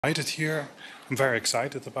Invited here. I'm very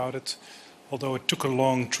excited about it, although it took a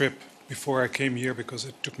long trip before I came here because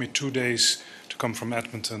it took me 2 days to come from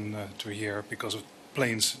Edmonton to here because of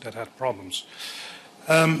planes that had problems.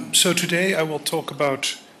 So today I will talk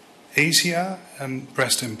about ASIA and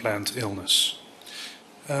breast implant illness.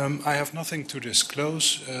 I have nothing to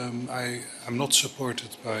disclose. I am not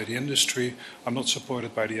supported by the industry. I'm not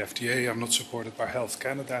supported by the FDA. I'm not supported by Health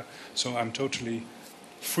Canada. So I'm totally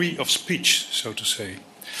free of speech, so to say.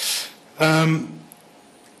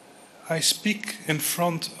 I speak in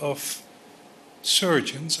front of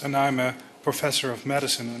surgeons, and I'm a professor of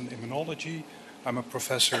medicine and immunology. I'm a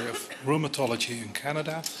professor of rheumatology in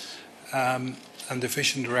Canada, and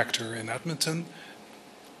division director in Edmonton.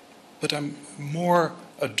 But I'm more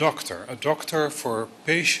a doctor for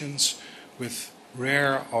patients with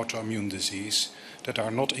rare autoimmune disease that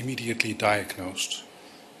are not immediately diagnosed.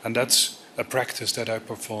 And that's a practice that I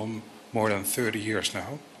perform more than 30 years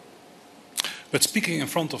now. But speaking in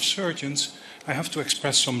front of surgeons, I have to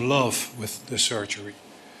express some love with the surgery.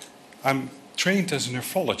 I'm trained as a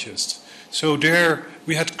nephrologist, so there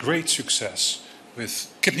we had great success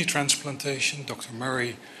with kidney transplantation. Dr.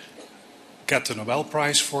 Murray got the Nobel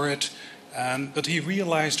Prize for it, but he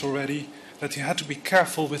realized already that he had to be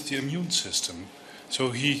careful with the immune system.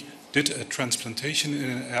 So he did a transplantation in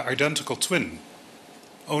an identical twin.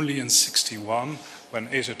 Only in '61, when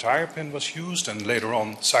azathioprine was used and later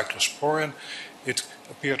on cyclosporin, it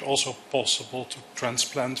appeared also possible to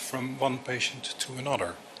transplant from one patient to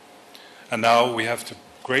another. And now we have the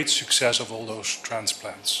great success of all those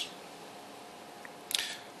transplants.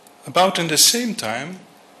 About in the same time,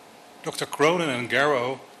 Dr. Cronin and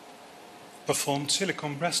Garrow performed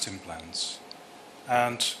silicone breast implants.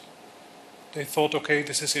 And they thought, okay,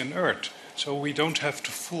 this is inert, so we don't have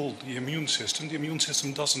to fool the immune system. The immune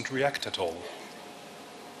system doesn't react at all.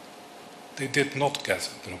 They did not get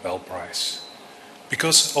the Nobel Prize,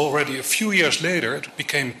 because already a few years later it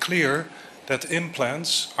became clear that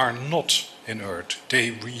implants are not inert.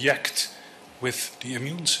 They react with the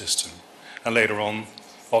immune system. And later on,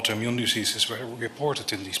 autoimmune diseases were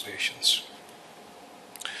reported in these patients.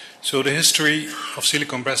 So the history of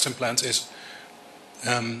silicone breast implants is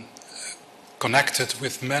connected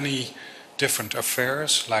with many different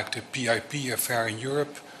affairs, like the PIP affair in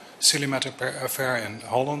Europe, Siliconen affair in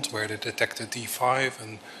Holland, where they detected D5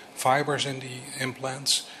 and fibers in the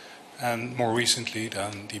implants, and more recently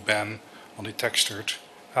than the ban on the textured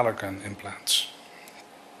allergen implants.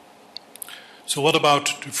 So what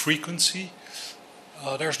about the frequency?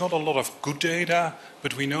 There's not a lot of good data,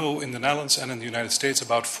 but we know in the Netherlands and in the United States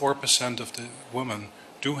about 4% of the women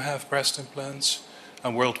do have breast implants,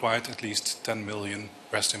 and worldwide at least 10 million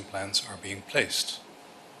breast implants are being placed.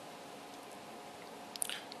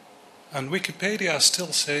 And Wikipedia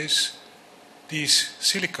still says these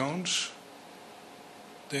silicones,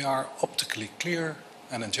 they are optically clear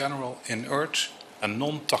and in general inert and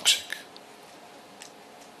non-toxic.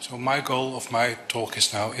 So my goal of my talk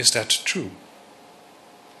is now, is that true?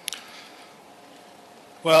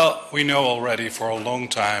 Well, we know already for a long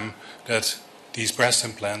time that these breast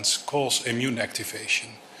implants cause immune activation.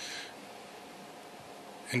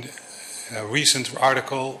 In a recent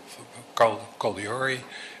article called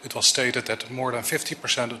it was stated that more than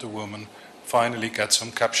 50% of the women finally get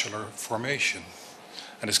some capsular formation.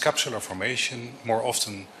 And this capsular formation more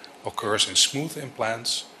often occurs in smooth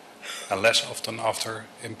implants and less often after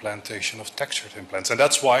implantation of textured implants. And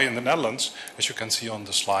that's why in the Netherlands, as you can see on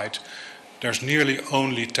the slide, there's nearly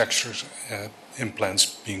only textured implants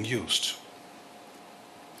being used.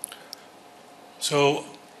 So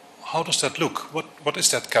how does that look? What is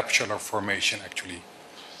that capsular formation actually?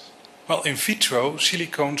 Well, in vitro,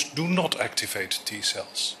 silicones do not activate T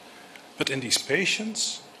cells. But in these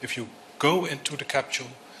patients, if you go into the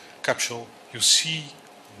capsule, you see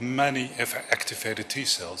many activated T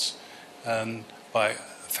cells. And by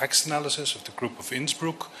FACS analysis of the group of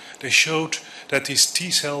Innsbruck, they showed that these T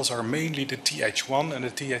cells are mainly the Th1 and the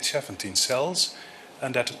Th17 cells,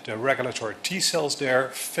 and that the regulatory T cells there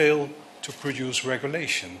fail to produce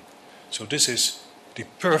regulation. So this is the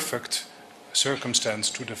perfect circumstance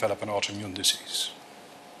to develop an autoimmune disease.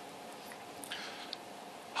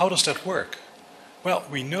 How does that work? Well,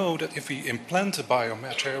 we know that if we implant a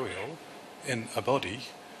biomaterial in a body,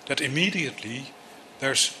 that immediately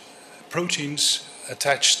there's proteins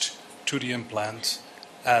attached to the implant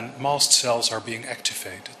and mast cells are being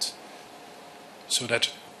activated, so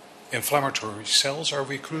that inflammatory cells are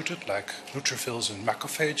recruited, like neutrophils and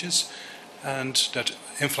macrophages, and that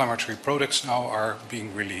inflammatory products now are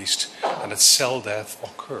being released, and that cell death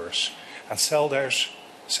occurs. And cell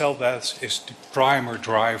death is the primer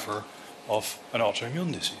driver of an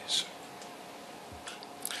autoimmune disease.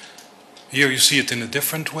 Here you see it in a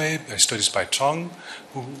different way, by studies by Tong,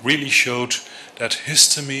 who really showed that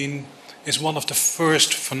histamine is one of the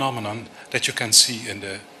first phenomena that you can see in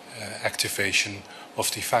the activation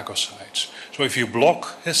of the phagocytes. So if you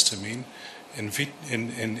block histamine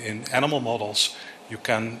in animal models, you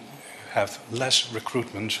can have less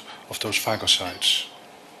recruitment of those phagocytes.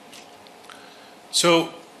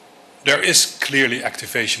 So there is clearly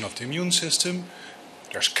activation of the immune system.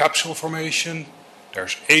 There's capsule formation.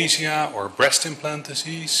 There's ASIA or breast implant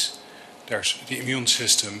disease. There's the immune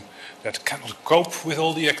system that cannot cope with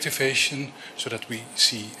all the activation, so that we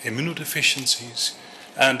see immunodeficiencies.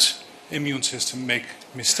 And the immune system make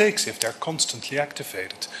mistakes if they're constantly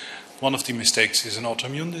activated. One of the mistakes is an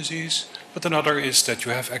autoimmune disease, but another is that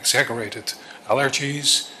you have exaggerated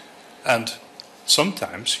allergies, and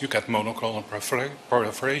sometimes you get monoclonal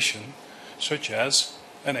proliferation, such as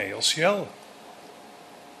an ALCL.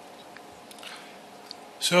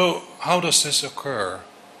 So how does this occur?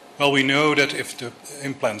 Well, we know that if the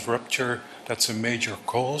implants rupture, that's a major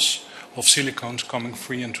cause of silicones coming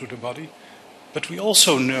free into the body. But we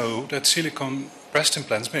also know that silicone breast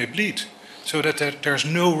implants may bleed, so that there's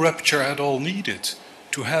no rupture at all needed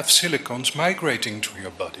to have silicones migrating to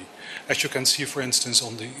your body. As you can see, for instance,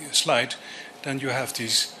 on the slide, then you have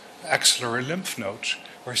these axillary lymph nodes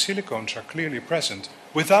where silicones are clearly present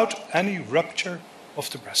without any rupture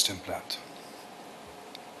of the breast implant.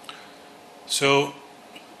 So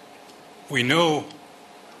we know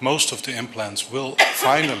most of the implants will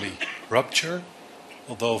finally rupture,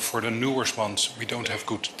 although for the newer ones we don't have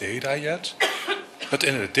good data yet. But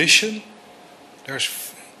in addition,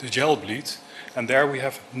 there's the gel bleed, and there we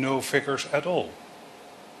have no figures at all.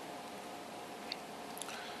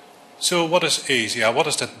 So what is ASIA? What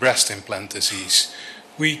is that breast implant disease?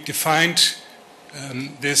 We defined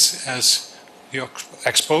this as the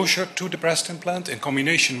exposure to the breast implant in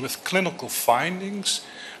combination with clinical findings,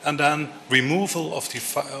 and then removal of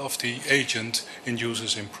the agent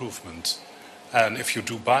induces improvement. And if you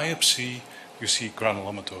do biopsy, you see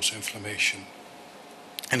granulomatous inflammation.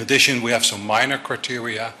 In addition, we have some minor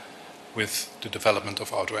criteria with the development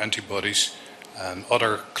of autoantibodies and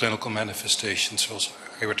other clinical manifestations, such as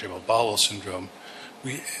irritable bowel syndrome.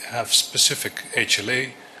 We have specific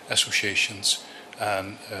HLA associations,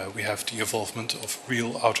 and we have the involvement of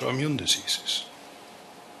real autoimmune diseases.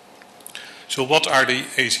 So what are the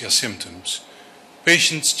ASIA symptoms?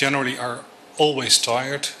 Patients generally are always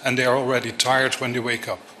tired, and they are already tired when they wake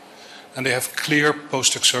up. And they have clear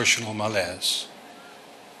post-exertional malaise,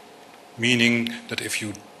 meaning that if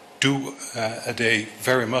you do a day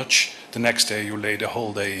very much, the next day you lay the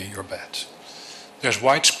whole day in your bed. There's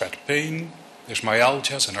widespread pain, there's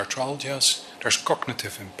myalgias and arthralgias, there's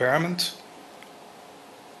cognitive impairment,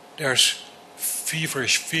 there's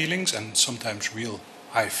feverish feelings and sometimes real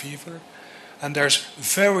high fever, and there's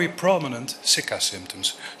very prominent Zika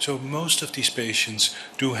symptoms. So most of these patients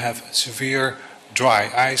do have severe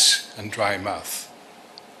dry eyes and dry mouth.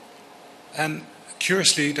 And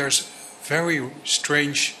curiously, there's very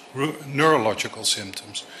strange neurological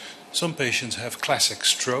symptoms. Some patients have classic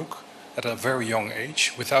stroke at a very young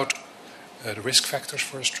age without the risk factors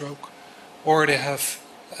for a stroke, or they have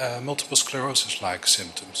multiple sclerosis-like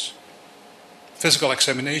symptoms. Physical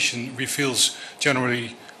examination reveals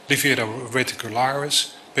generally levator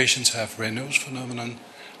reticularis, patients have Raynaud's phenomenon,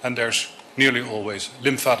 and there's nearly always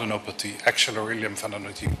lymphadenopathy, axillary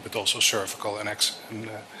lymphadenopathy, but also cervical and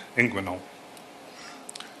inguinal.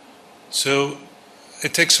 So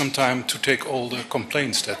it takes some time to take all the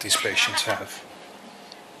complaints that these patients have.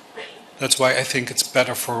 That's why I think it's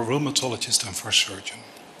better for a rheumatologist than for a surgeon.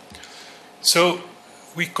 So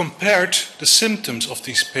we compared the symptoms of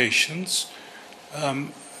these patients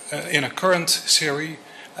in a current series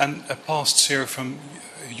and a past series from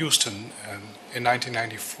Houston in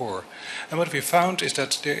 1994. And what we found is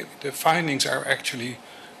that the findings are actually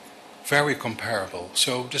very comparable.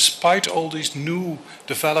 So despite all these new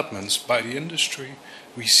developments by the industry,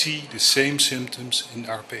 we see the same symptoms in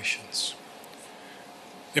our patients.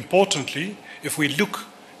 Importantly, if we look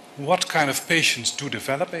what kind of patients do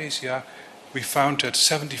develop ASIA, we found that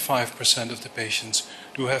 75% of the patients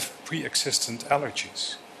do have pre-existent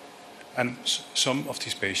allergies. And some of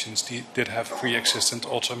these patients did have pre-existent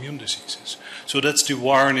autoimmune diseases. So that's the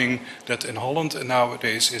warning that in Holland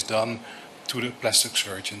nowadays is done to the plastic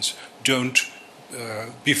surgeons. Don't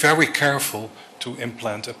be very careful to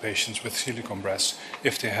implant a patient with silicone breasts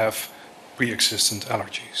if they have pre-existent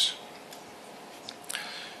allergies.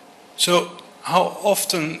 So how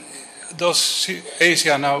often does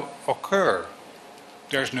ASIA now occur?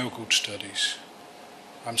 There's no good studies.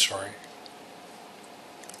 I'm sorry.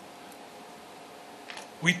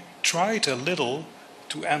 we tried a little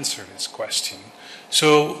to answer this question.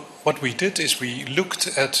 So what we did is we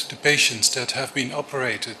looked at the patients that have been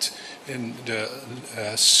operated in the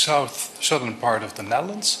southern part of the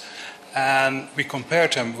Netherlands, and we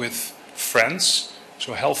compared them with friends,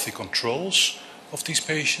 so healthy controls of these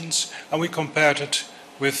patients, and we compared it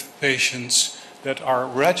with patients that are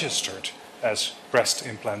registered as breast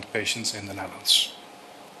implant patients in the Netherlands.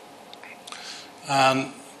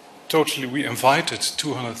 And totally we invited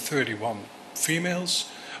 231 females,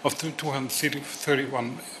 of the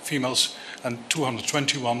 231 females, and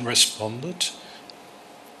 221 responded.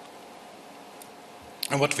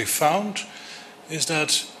 And what we found is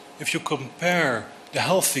that if you compare the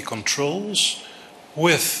healthy controls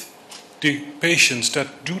with the patients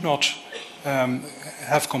that do not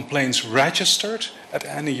have complaints registered at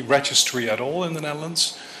any registry at all in the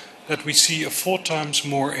Netherlands, that we see a 4 times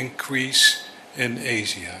more increase in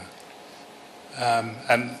ASIA.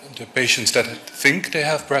 And the patients that think they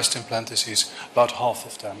have breast implant disease, about half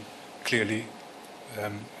of them clearly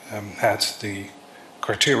had the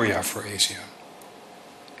criteria for ASIA.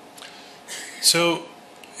 So,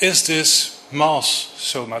 is this mass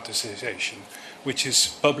somatization, which is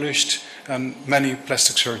published, and many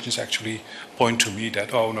plastic surgeons actually point to me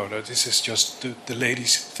that, oh no, this is just the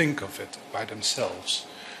ladies think of it by themselves.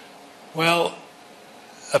 Well,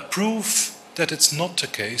 a proof that it's not the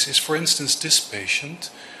case is, for instance, this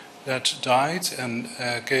patient that died and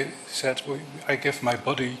said, well, I give my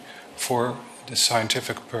body for the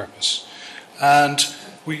scientific purpose. And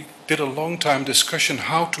we did a long time discussion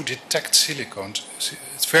how to detect silicones.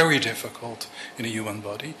 It's very difficult in a human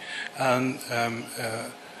body. And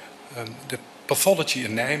the pathology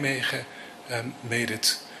in Nijmegen made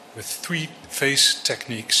it with 3 phase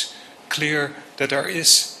techniques clear that there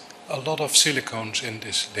is a lot of silicones in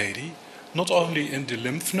this lady, not only in the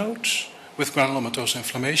lymph nodes with granulomatous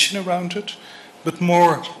inflammation around it, but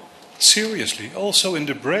more seriously also in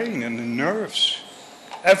the brain and the nerves.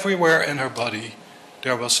 Everywhere in her body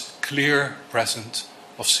there was clear presence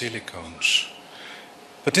of silicones.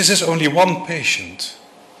 But this is only one patient.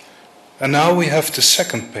 And now we have the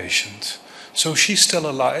second patient. So she's still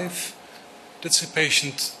alive. That's a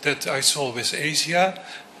patient that I saw with ASIA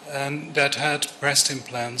and that had breast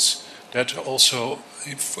implants that also,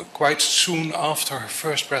 quite soon after her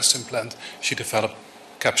first breast implant, she developed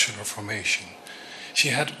capsular formation. She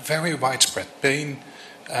had very widespread pain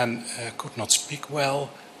and could not speak well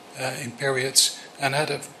in periods and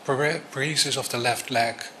had a paralysis of the left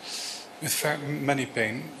leg with very many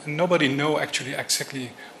pain. And nobody knew actually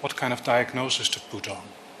exactly what kind of diagnosis to put on.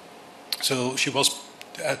 So she was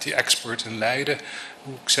at the expert in Leiden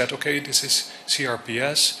who said, okay, this is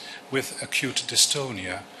CRPS with acute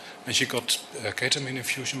dystonia. And she got ketamine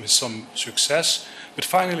infusion with some success, but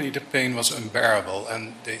finally the pain was unbearable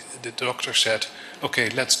and the doctor said, okay,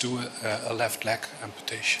 let's do a left leg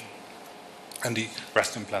amputation. And the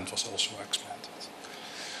breast implant was also explanted.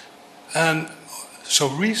 And so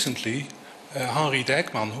recently, Henri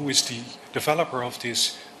Dijkman, who is the developer of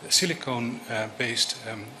this silicone-based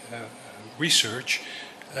research,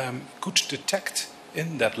 could detect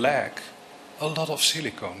in that leg a lot of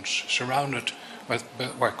silicones surrounded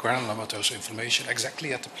by granulomatous inflammation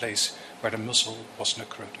exactly at the place where the muscle was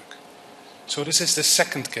necrotic. So this is the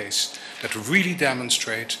second case that really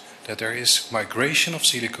demonstrates that there is migration of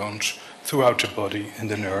silicones throughout the body in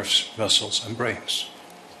the nerves, muscles and brains.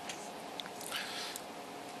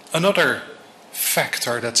 Another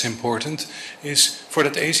factor that's important is, for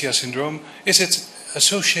that ASIA syndrome, is it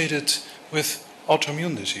associated with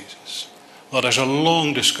autoimmune diseases? Well, there's a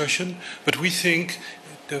long discussion, but we think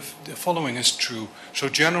the following is true. So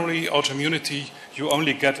generally, autoimmunity you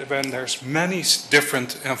only get when there's many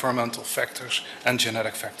different environmental factors and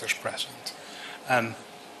genetic factors present. And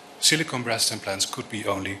silicone breast implants could be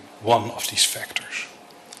only one of these factors.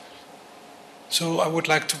 So I would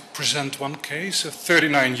like to present one case, a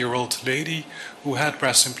 39-year-old lady who had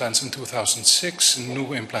breast implants in 2006 and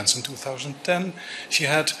new implants in 2010. She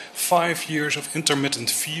had 5 years of intermittent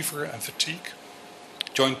fever and fatigue,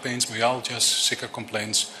 joint pains, myalgias, sicca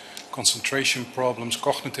complaints, concentration problems,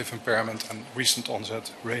 cognitive impairment, and recent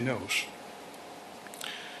onset Raynaud's.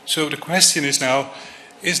 So the question is now,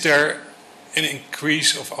 is there an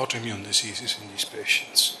increase of autoimmune diseases in these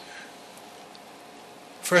patients?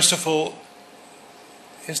 First of all,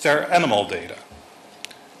 is there animal data?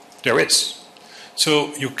 There is.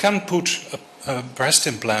 So you can put a breast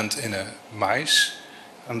implant in a mice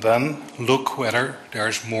and then look whether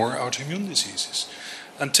there's more autoimmune diseases.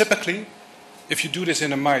 And typically, if you do this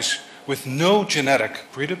in a mice with no genetic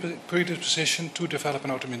predisposition to develop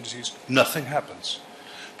an autoimmune disease, nothing happens.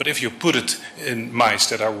 But if you put it in mice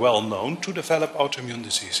that are well known to develop autoimmune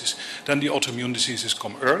diseases, then the autoimmune diseases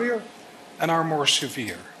come earlier and are more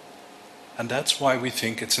severe. And that's why we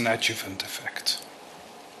think it's an adjuvant effect.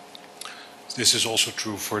 This is also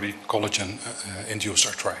true for the collagen-induced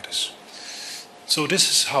arthritis. So this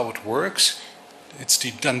is how it works. It's the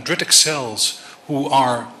dendritic cells who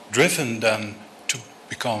are driven then to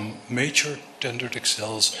become mature dendritic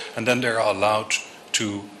cells, and then they're allowed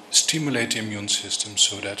to stimulate the immune system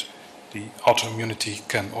so that the autoimmunity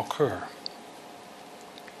can occur.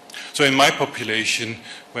 So in my population,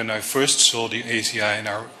 when I first saw the ACI in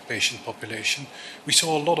our patient population, we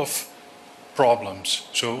saw a lot of problems.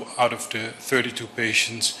 So out of the 32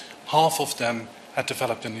 patients, half of them had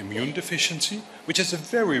developed an immune deficiency, which is a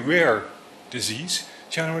very rare disease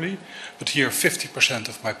generally, but here 50%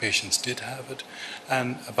 of my patients did have it,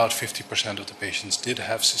 and about 50% of the patients did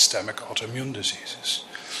have systemic autoimmune diseases.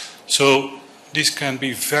 So these can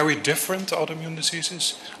be very different autoimmune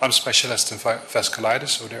diseases. I'm a specialist in vasculitis,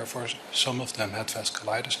 so therefore some of them had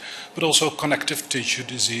vasculitis, but also connective tissue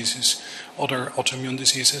diseases, other autoimmune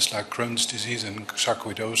diseases like Crohn's disease and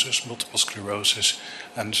sarcoidosis, multiple sclerosis,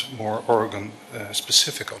 and more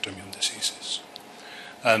organ-specific autoimmune diseases.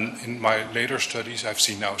 And in my later studies, I've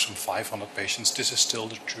seen now some 500 patients. This is still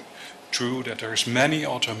true that there's many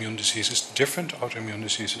autoimmune diseases, different autoimmune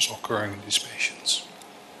diseases occurring in these patients.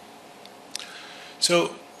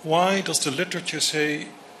 So why does the literature say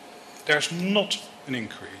there's not an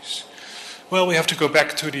increase? Well, we have to go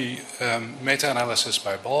back to the meta-analysis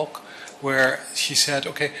by Balk, where she said,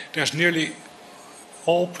 okay, there's nearly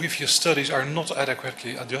all previous studies are not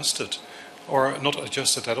adequately adjusted, or not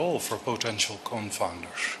adjusted at all for potential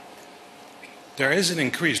confounders. There is an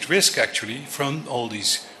increased risk, actually, from all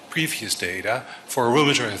these previous data for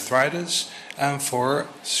rheumatoid arthritis and for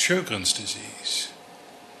Sjögren's disease.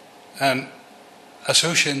 And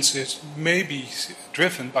associations may be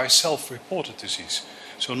driven by self-reported disease,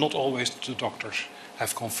 so not always the doctors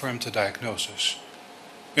have confirmed the diagnosis.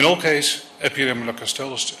 In all cases, epidemiological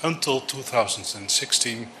studies until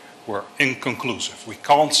 2016 were inconclusive. We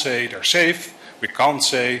can't say they're safe, we can't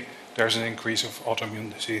say there's an increase of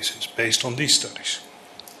autoimmune diseases based on these studies.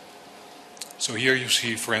 So here you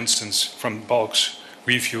see, for instance, from Balk's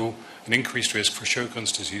review, an increased risk for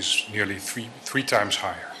Sjögren's disease nearly three times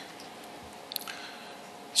higher.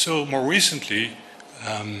 So more recently,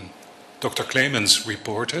 Dr. Clemens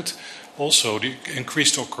reported also the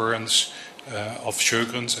increased occurrence of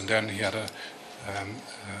Sjögren's, and then he had a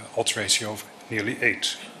odds ratio of nearly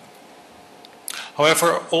 8.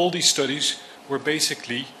 However, all these studies were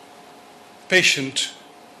basically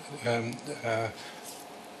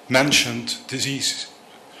patient-mentioned diseases.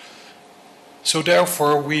 So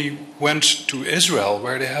therefore, we went to Israel,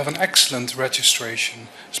 where they have an excellent registration,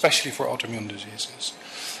 especially for autoimmune diseases.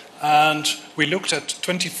 And we looked at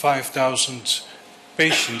 25,000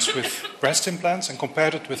 patients with breast implants and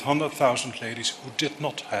compared it with 100,000 ladies who did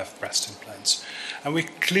not have breast implants. And we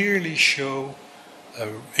clearly show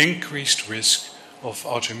an increased risk of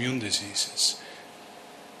autoimmune diseases.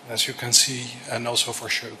 As you can see, and also for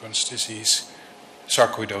Sjögren's disease,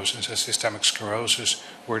 sarcoidosis and systemic sclerosis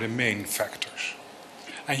were the main factors.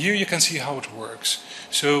 And here you can see how it works.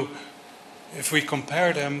 So if we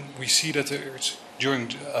compare them, we see that there's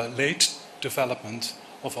during late development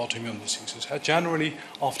of autoimmune diseases. Generally,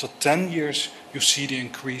 after 10 years, you see the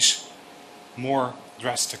increase more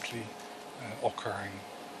drastically occurring,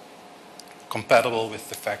 compatible with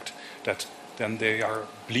the fact that then they are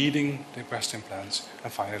bleeding the breast implants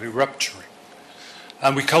and finally rupturing.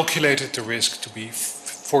 And we calculated the risk to be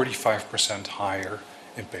 45% higher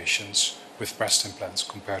in patients with breast implants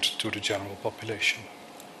compared to the general population.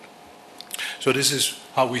 So this is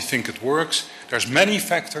how we think it works. There's many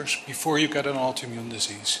factors before you get an autoimmune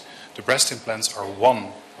disease. The breast implants are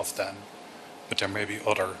one of them, but there may be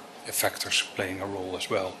other factors playing a role as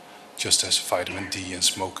well, just as vitamin D and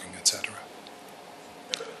smoking, etc.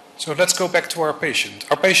 So let's go back to our patient.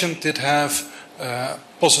 Our patient did have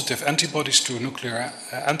positive antibodies to nuclear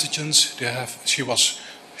antigens. She was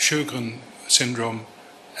Sjögren syndrome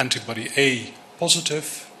antibody A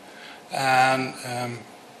positive, and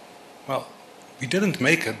well, we didn't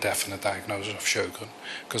make a definite diagnosis of Sjögren,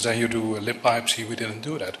 because then you do a lip biopsy. We didn't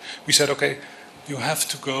do that. We said, okay, you have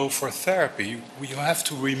to go for therapy. You have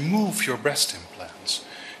to remove your breast implants.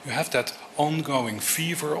 You have that ongoing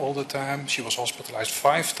fever all the time. She was hospitalized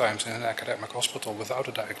 5 times in an academic hospital without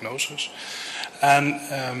a diagnosis. And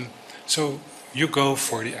so you go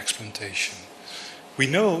for the explantation. We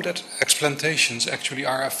know that explantations actually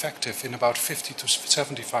are effective in about 50 to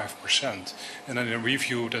 75%. And in a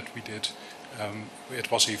review that we did it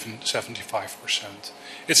was even 75%.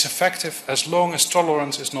 It's effective as long as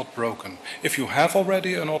tolerance is not broken. If you have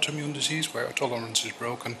already an autoimmune disease where tolerance is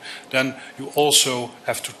broken, then you also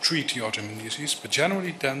have to treat the autoimmune disease. But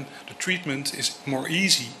generally, then the treatment is more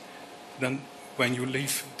easy than when you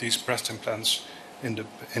leave these breast implants in the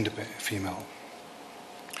female.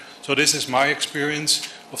 So this is my experience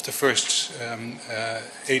of the first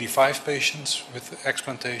 85 patients with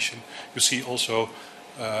explantation. You see also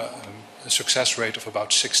a success rate of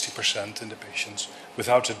about 60% in the patients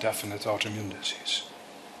without a definite autoimmune disease.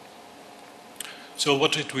 So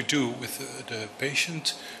what did we do with the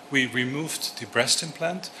patient? We removed the breast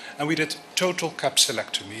implant and we did total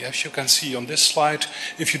capsulectomy. As you can see on this slide,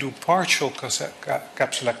 if you do partial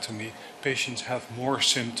capsulectomy, patients have more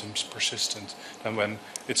symptoms persistent than when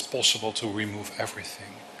it's possible to remove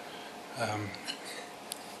everything.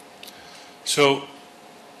 So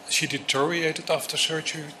she deteriorated after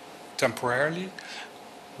surgery temporarily,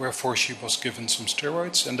 wherefore she was given some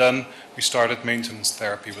steroids, and then we started maintenance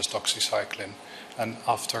therapy with doxycycline. And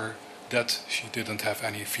after that, she didn't have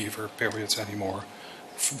any fever periods anymore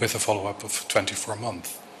with a follow-up of 24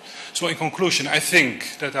 months. So in conclusion, I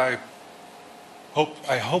think that I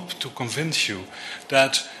hope to convince you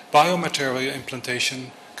that biomaterial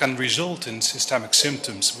implantation can result in systemic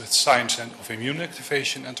symptoms with signs of immune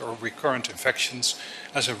activation and or recurrent infections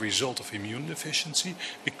as a result of immune deficiency,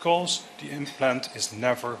 because the implant is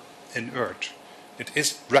never inert. It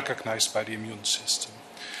is recognized by the immune system.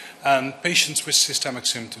 And patients with systemic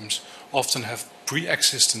symptoms often have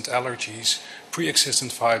pre-existent allergies,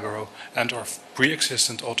 pre-existent fibro, and or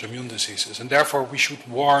pre-existent autoimmune diseases. And therefore we should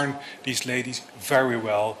warn these ladies very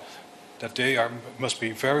well that they must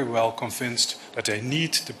be very well convinced that they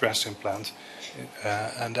need the breast implant,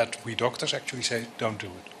 and that we doctors actually say, don't do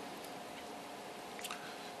it.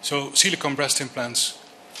 So silicone breast implants,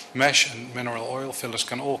 mesh and mineral oil fillers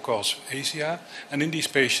can all cause ASIA, and in these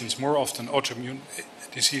patients more often autoimmune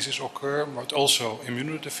diseases occur, but also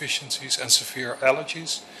immunodeficiencies and severe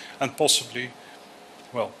allergies, and possibly,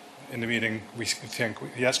 well, in the meeting we think,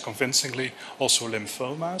 yes, convincingly, also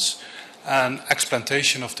lymphomas. And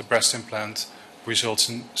explantation of the breast implant results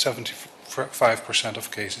in 75%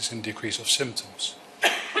 of cases in decrease of symptoms.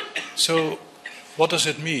 So what does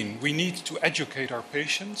it mean? We need to educate our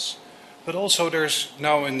patients, but also there's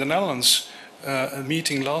now in the Netherlands a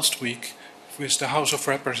meeting last week with the House of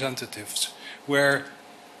Representatives, where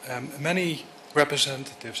many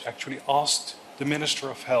representatives actually asked the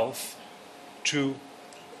Minister of Health to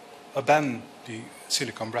ban the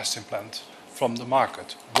silicone breast implant from the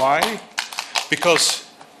market. Why? Because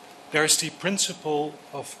there is the principle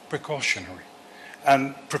of precautionary.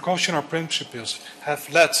 And precautionary principles have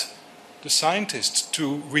led the scientists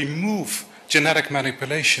to remove genetic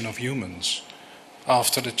manipulation of humans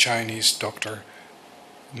after the Chinese doctor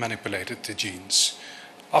manipulated the genes.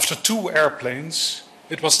 After 2 airplanes,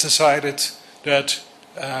 it was decided that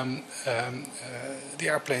the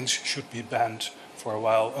airplanes should be banned for a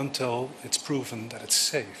while until it's proven that it's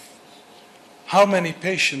safe. How many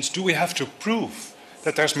patients do we have to prove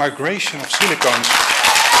that there's migration of silicones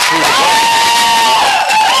through the body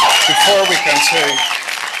before we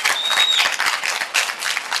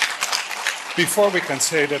can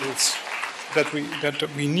say that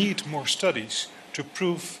we need more studies to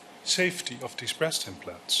prove safety of these breast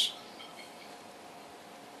implants?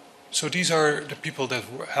 So these are the people that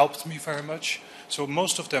helped me very much. So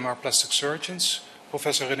most of them are plastic surgeons.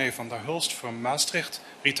 Professor René van der Hulst from Maastricht,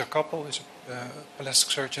 Rita Kappel is a plastic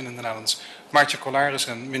surgeon in the Netherlands, Maartje Collaris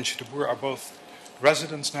and Mintje de Boer are both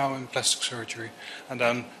residents now in plastic surgery, and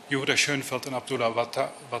then Yehuda Schoenfeld and Abdullah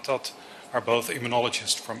Watat are both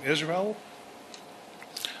immunologists from Israel.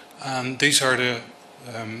 And these are the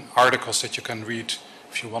articles that you can read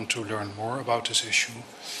if you want to learn more about this issue.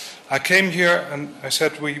 I came here and I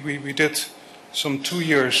said we did some 2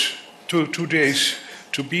 days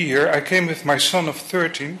to be here. I came with my son of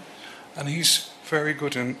 13, and he's very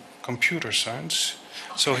good in computer science,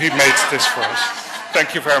 so he made this for us.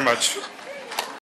 Thank you very much.